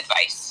some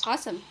advice.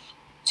 Awesome.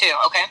 Too,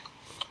 okay?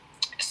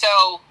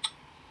 So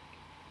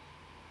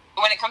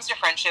when it comes to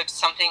friendships,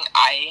 something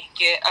I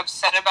get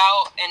upset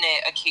about, and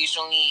it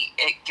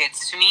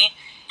gets to me,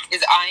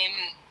 is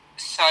I'm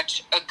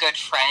such a good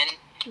friend,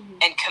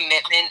 and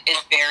commitment is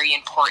very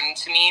important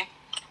to me.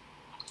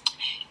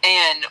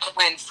 And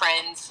when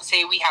friends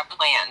say we have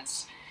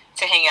plans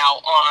to hang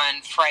out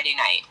on Friday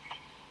night,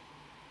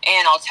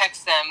 and I'll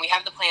text them, we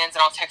have the plans,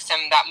 and I'll text them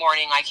that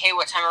morning, like, hey,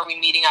 what time are we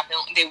meeting up?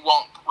 And they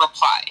won't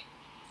reply.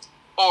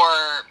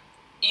 Or,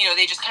 you know,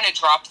 they just kind of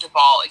drop the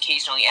ball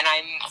occasionally. And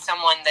I'm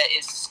someone that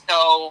is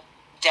so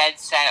dead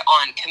set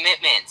on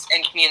commitments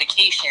and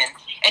communication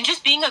and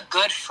just being a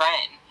good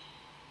friend.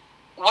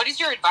 What is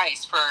your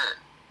advice for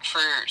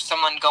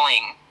someone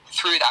going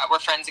through that, where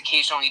friends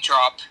occasionally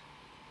drop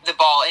the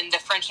ball and the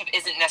friendship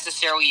isn't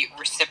necessarily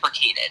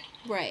reciprocated?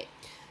 Right.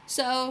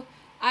 So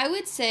I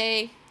would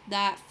say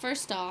that,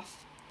 first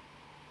off,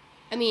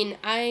 I mean,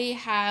 I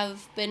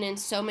have been in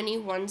so many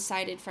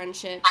one-sided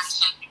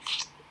friendships,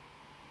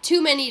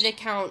 too many to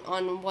count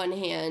on one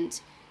hand,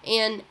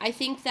 and I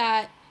think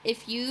that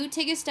if you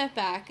take a step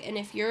back and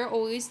if you're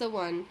always the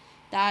one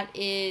that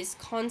is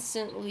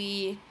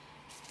constantly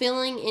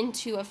filling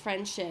into a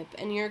friendship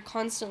and you're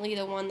constantly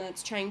the one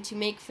that's trying to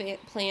make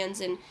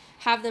plans and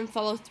have them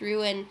follow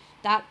through, and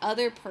that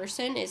other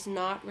person is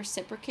not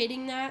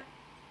reciprocating that,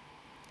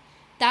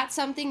 that's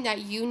something that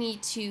you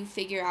need to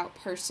figure out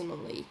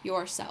personally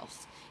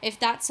yourself. If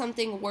that's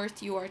something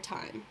worth your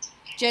time.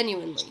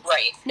 Genuinely.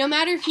 Right. No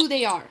matter who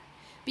they are.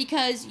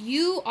 Because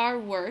you are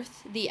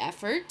worth the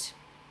effort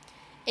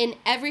in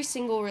every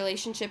single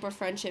relationship or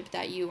friendship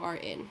that you are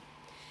in.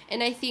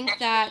 And I think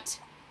that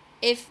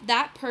if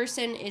that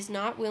person is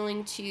not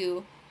willing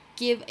to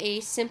give a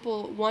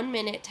simple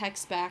 1-minute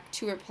text back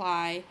to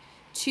reply,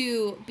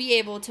 to be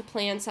able to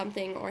plan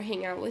something or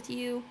hang out with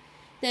you,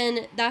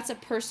 then that's a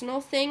personal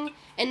thing.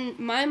 And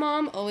my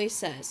mom always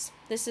says,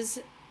 this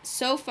is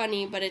so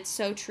funny, but it's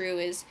so true,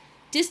 is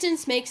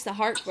distance makes the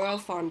heart grow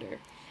fonder.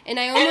 And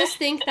I almost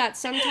think that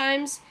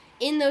sometimes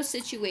in those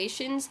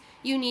situations,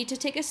 you need to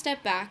take a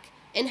step back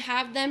and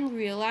have them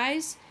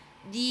realize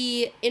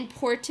the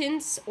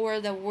importance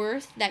or the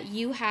worth that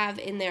you have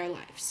in their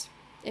lives,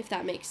 if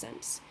that makes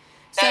sense.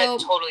 That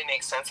totally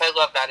makes sense. I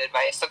love that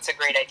advice. That's a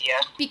great idea.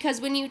 Because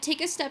when you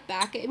take a step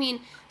back, I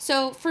mean,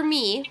 so for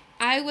me,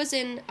 I was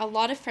in a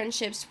lot of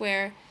friendships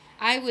where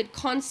I would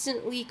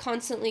constantly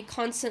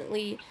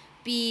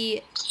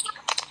be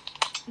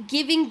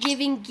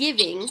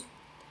giving,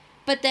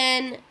 but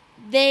then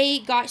they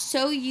got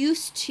so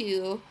used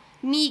to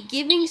me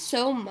giving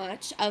so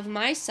much of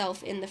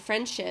myself in the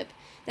friendship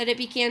that it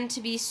began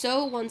to be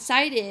so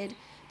one-sided,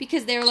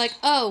 because they're like,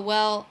 oh,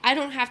 well, I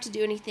don't have to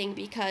do anything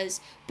because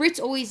Britt's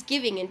always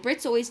giving and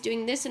Britt's always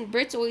doing this and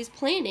Britt's always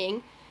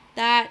planning,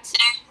 that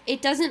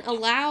it doesn't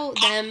allow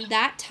them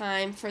that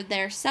time for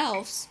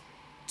themselves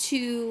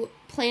to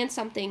plan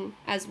something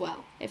as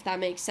well, if that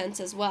makes sense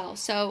as well.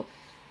 So,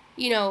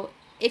 you know,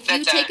 if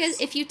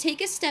you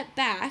take a step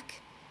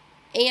back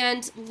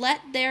and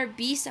let there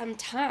be some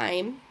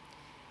time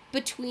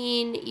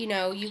between, you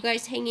know, you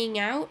guys hanging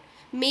out,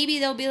 maybe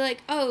they'll be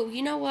like, oh,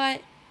 you know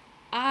what?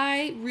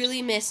 I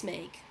really miss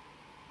Meg.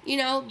 You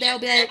know, they'll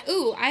be like,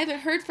 ooh, I haven't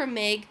heard from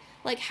Meg.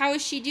 Like, how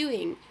is she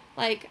doing?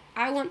 Like,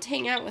 I want to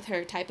hang out with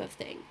her, type of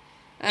thing.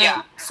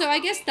 Yeah. So I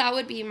guess that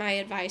would be my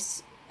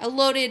advice, a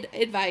loaded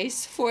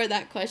advice for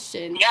that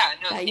question. Yeah,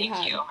 no, thank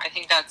you. I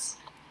think that's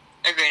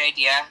a great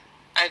idea.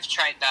 I've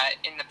tried that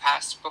in the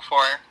past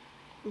before,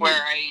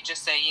 where I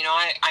just say, you know,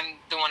 I'm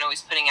the one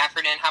always putting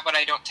effort in. How about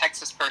I don't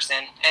text this person?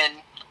 And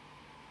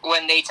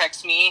when they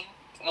text me,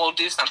 we'll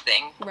do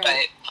something.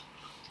 Right. But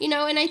you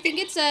know, and I think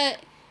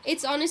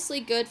it's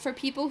honestly good for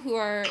people who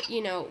are,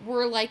 you know,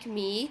 were like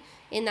me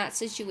in that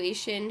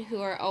situation,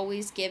 who are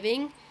always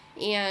giving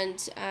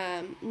and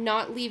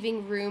not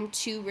leaving room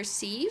to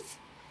receive,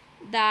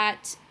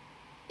 that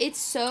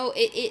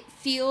it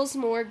feels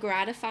more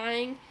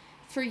gratifying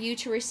for you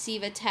to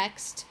receive a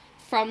text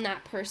from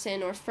that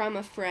person or from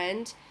a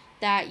friend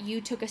that you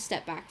took a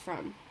step back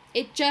from.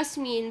 It just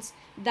means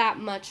that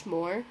much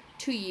more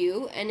to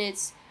you, and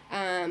it's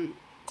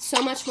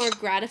so much more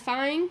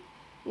gratifying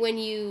when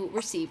you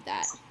receive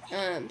that.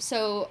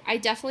 So I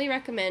definitely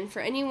recommend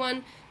for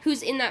anyone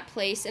who's in that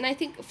place, and I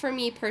think for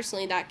me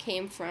personally that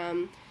came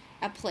from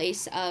a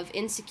place of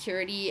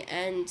insecurity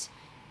and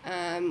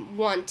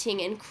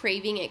wanting and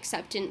craving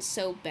acceptance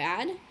so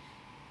bad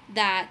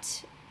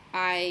that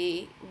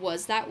I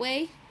was that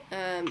way.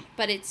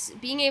 But it's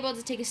being able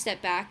to take a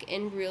step back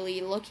and really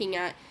looking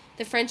at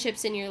the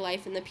friendships in your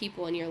life and the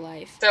people in your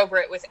life. So,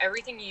 Britt, with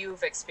everything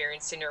you've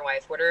experienced in your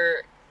life, what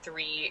are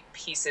 3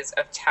 pieces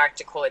of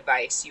tactical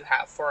advice you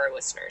have for our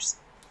listeners.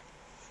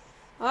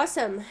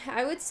 Awesome.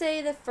 I would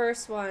say the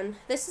first one,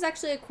 this is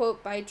actually a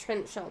quote by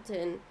Trent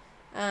Shelton,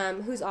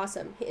 who's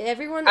awesome.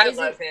 I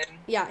love him.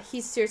 Yeah,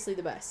 he's seriously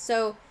the best.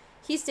 So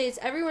he states,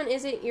 everyone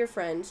isn't your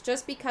friend.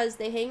 Just because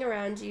they hang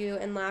around you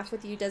and laugh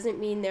with you doesn't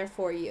mean they're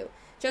for you.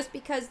 Just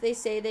because they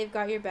say they've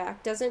got your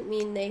back doesn't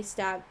mean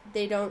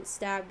they don't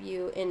stab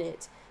you in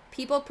it.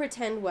 People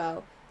pretend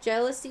well.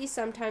 Jealousy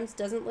sometimes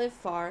doesn't live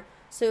far,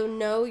 so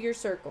know your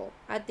circle.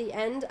 At the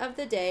end of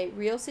the day,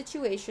 real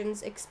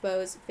situations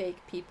expose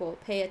fake people.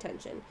 Pay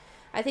attention.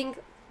 I think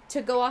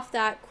to go off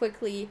that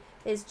quickly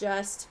is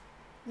just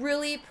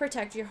really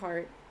protect your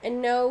heart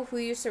and know who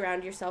you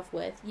surround yourself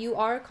with. You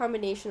are a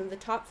combination of the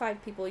top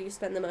 5 people you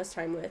spend the most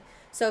time with.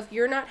 So if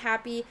you're not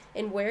happy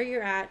in where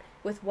you're at,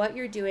 with what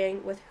you're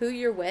doing, with who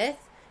you're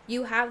with,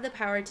 you have the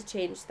power to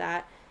change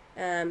that.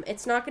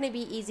 It's not going to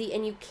be easy,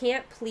 and you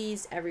can't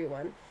please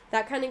everyone.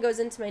 That kind of goes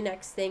into my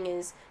next thing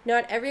is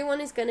not everyone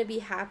is going to be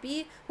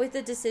happy with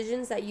the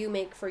decisions that you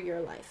make for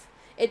your life.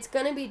 It's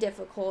going to be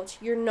difficult.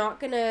 You're not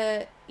going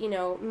to,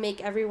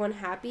 make everyone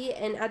happy.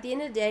 And at the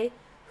end of the day,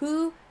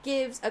 who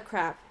gives a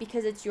crap?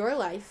 Because it's your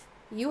life.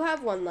 You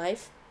have one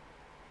life,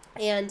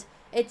 and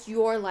it's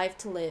your life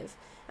to live.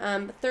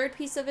 Third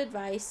piece of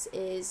advice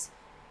is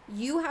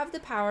you have the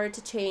power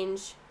to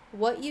change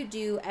what you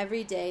do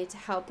every day to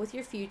help with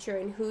your future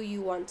and who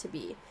you want to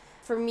be.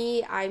 For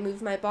me, I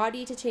move my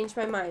body to change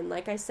my mind.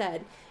 Like I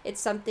said,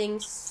 it's something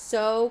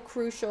so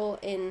crucial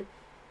in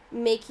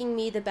making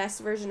me the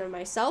best version of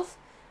myself.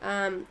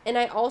 And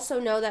I also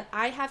know that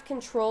I have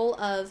control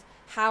of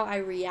how I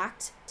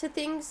react to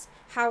things,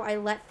 how I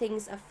let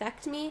things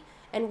affect me,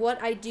 and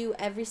what I do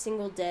every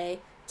single day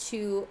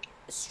to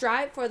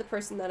strive for the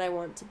person that I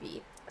want to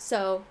be.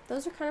 So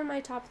those are kind of my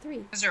top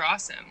 3. Those are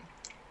awesome.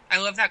 I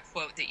love that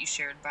quote that you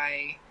shared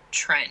by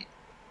Trent.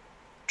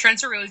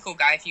 Trent's a really cool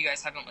guy if you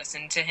guys haven't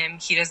listened to him.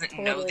 He doesn't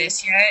know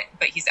this yet,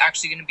 but he's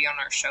actually going to be on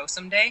our show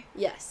someday.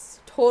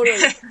 Yes,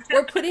 totally.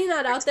 We're putting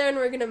that out there and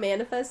we're going to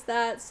manifest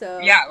that. So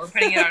yeah, we're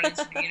putting it out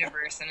into the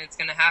universe and it's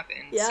going to happen.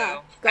 Yeah,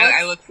 so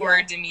I look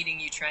forward to meeting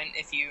you, Trent,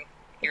 if you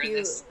hear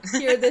this.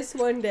 Hear this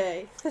one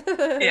day.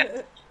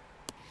 Yeah.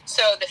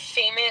 So the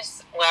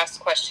famous last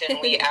question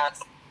we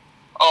ask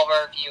all of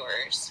our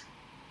viewers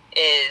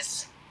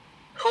is,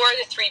 who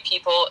are the 3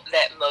 people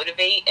that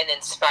motivate and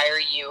inspire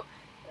you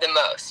the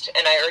most?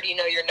 And I already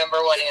know your number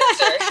 1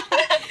 answer,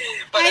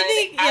 but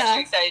I'm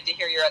actually excited to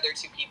hear your other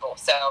 2 people.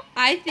 So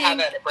I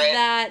think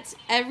that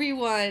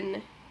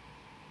everyone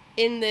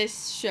in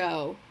this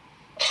show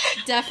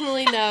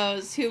definitely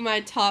knows who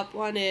my top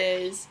 1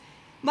 is.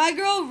 My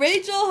girl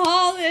Rachel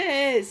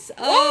Hollis.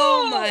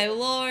 Oh my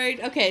lord.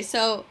 Okay,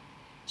 so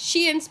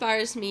she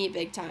inspires me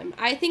big time.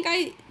 I think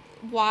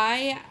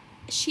why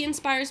she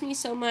inspires me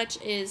so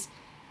much is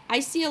I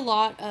see a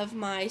lot of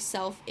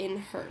myself in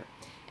her.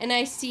 And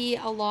I see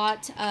a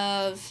lot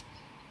of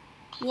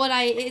what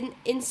I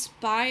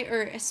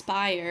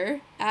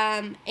aspire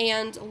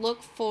and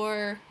look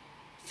for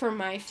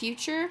my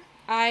future.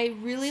 I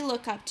really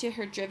look up to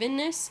her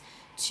drivenness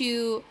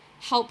to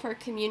help her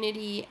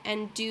community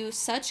and do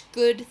such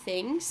good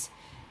things.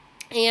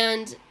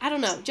 And I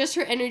don't know, just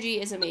her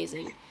energy is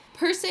amazing.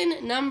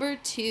 Person number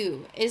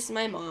 2 is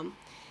my mom.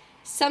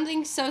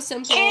 Something so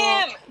simple,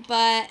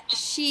 but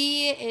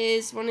she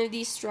is one of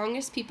the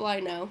strongest people I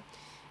know.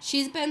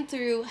 She's been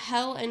through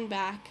hell and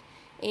back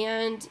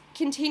and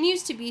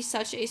continues to be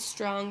such a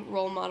strong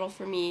role model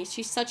for me.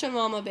 She's such a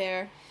mama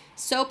bear,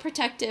 so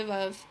protective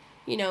of,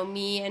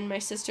 me and my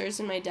sisters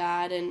and my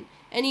dad and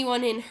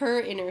anyone in her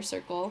inner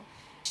circle.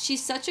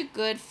 She's such a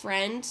good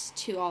friend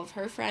to all of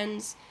her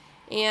friends,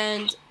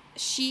 and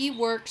she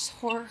works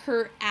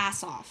her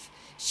ass off.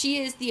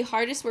 She is the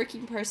hardest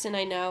working person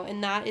I know,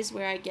 and that is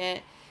where I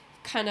get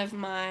kind of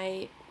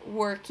my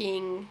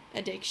working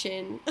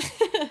addiction.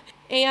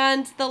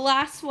 And the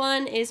last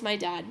one is my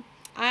dad.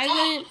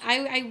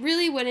 I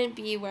really wouldn't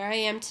be where I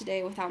am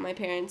today without my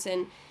parents,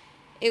 and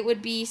it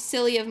would be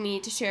silly of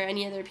me to share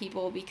any other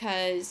people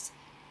because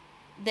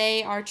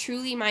they are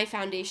truly my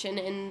foundation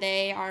and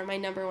they are my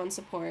number 1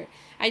 support.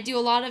 I do a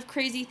lot of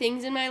crazy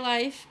things in my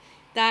life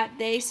that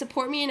they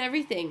support me in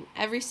everything,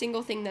 every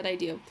single thing that I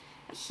do.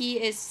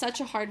 He is such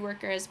a hard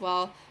worker as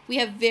well. We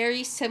have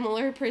very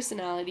similar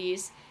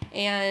personalities,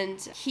 and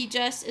he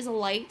just is a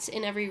light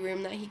in every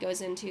room that he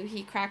goes into.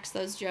 He cracks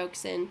those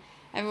jokes, and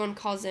everyone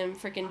calls him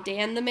freaking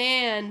Dan the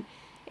Man.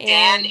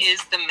 And Dan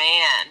is the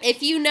man.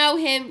 If you know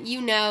him, you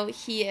know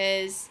he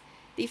is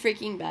the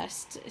freaking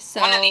best.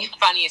 So one of the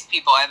funniest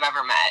people I've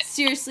ever met.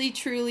 Seriously,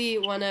 truly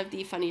one of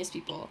the funniest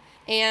people.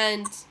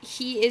 And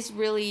he is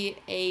really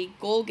a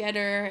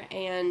goal-getter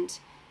and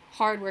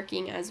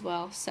hardworking as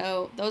well.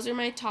 So those are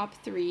my top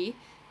 3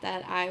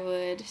 that I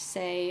would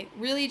say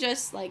really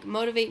just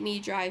motivate me,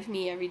 drive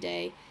me every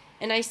day.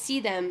 And I see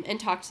them and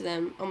talk to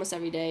them almost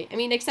every day. I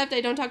mean, except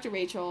I don't talk to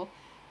Rachel,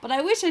 but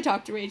I wish I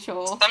talked to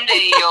Rachel.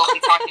 Someday you'll be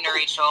talking to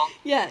Rachel.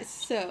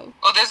 Yes, so.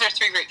 Well, those are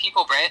 3 great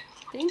people, Britt.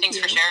 Thanks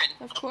for sharing.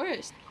 Of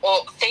course.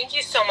 Well, thank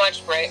you so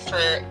much, Britt,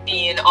 for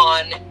being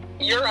on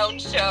your own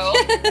show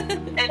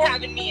and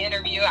having me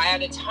interview. I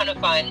had a ton of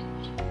fun.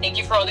 Thank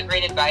you for all the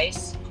great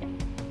advice.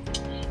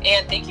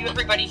 And thank you,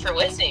 everybody, for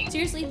listening.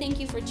 Seriously, thank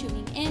you for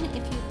tuning in. If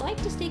you'd like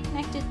to stay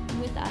connected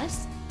with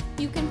us,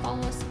 you can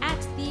follow us at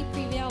the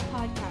Prevail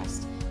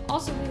Podcast.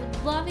 Also, we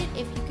would love it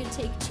if you could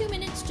take 2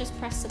 minutes, just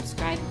press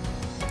subscribe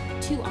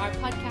to our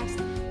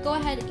podcast. Go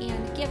ahead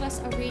and give us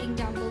a rating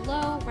down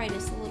below. Write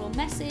us a little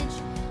message.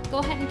 Go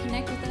ahead and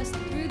connect with us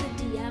through the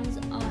DMs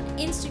on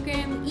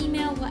Instagram,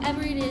 email,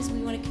 whatever it is.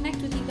 We want to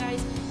connect with you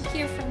guys,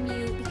 hear from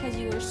you, because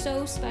you are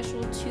so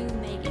special to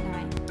Meg and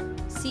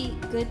I. See,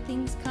 good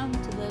things come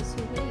to those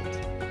who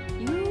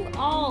wait. You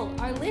all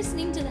are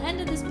listening to the end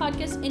of this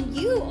podcast, and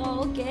you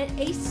all get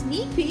a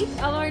sneak peek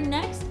of our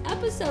next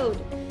episode.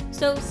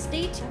 So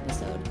stay tuned.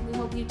 We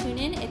hope you tune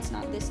in. It's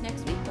not this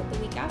next week, but the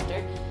week after.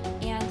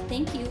 And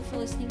thank you for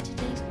listening to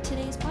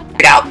today's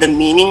podcast. Out the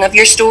meaning of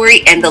your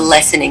story and the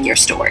lesson in your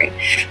story.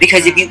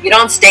 Because if you get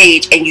on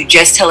stage and you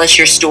just tell us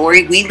your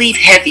story, we leave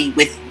heavy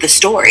with the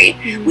story.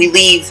 Mm-hmm. We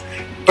leave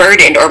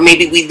burdened, or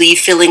maybe we leave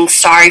feeling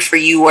sorry for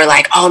you, or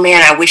like, oh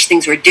man, I wish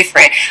things were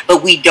different.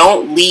 But we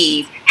don't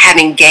leave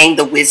having gained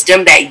the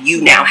wisdom that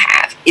you now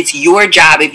have. It's your job. If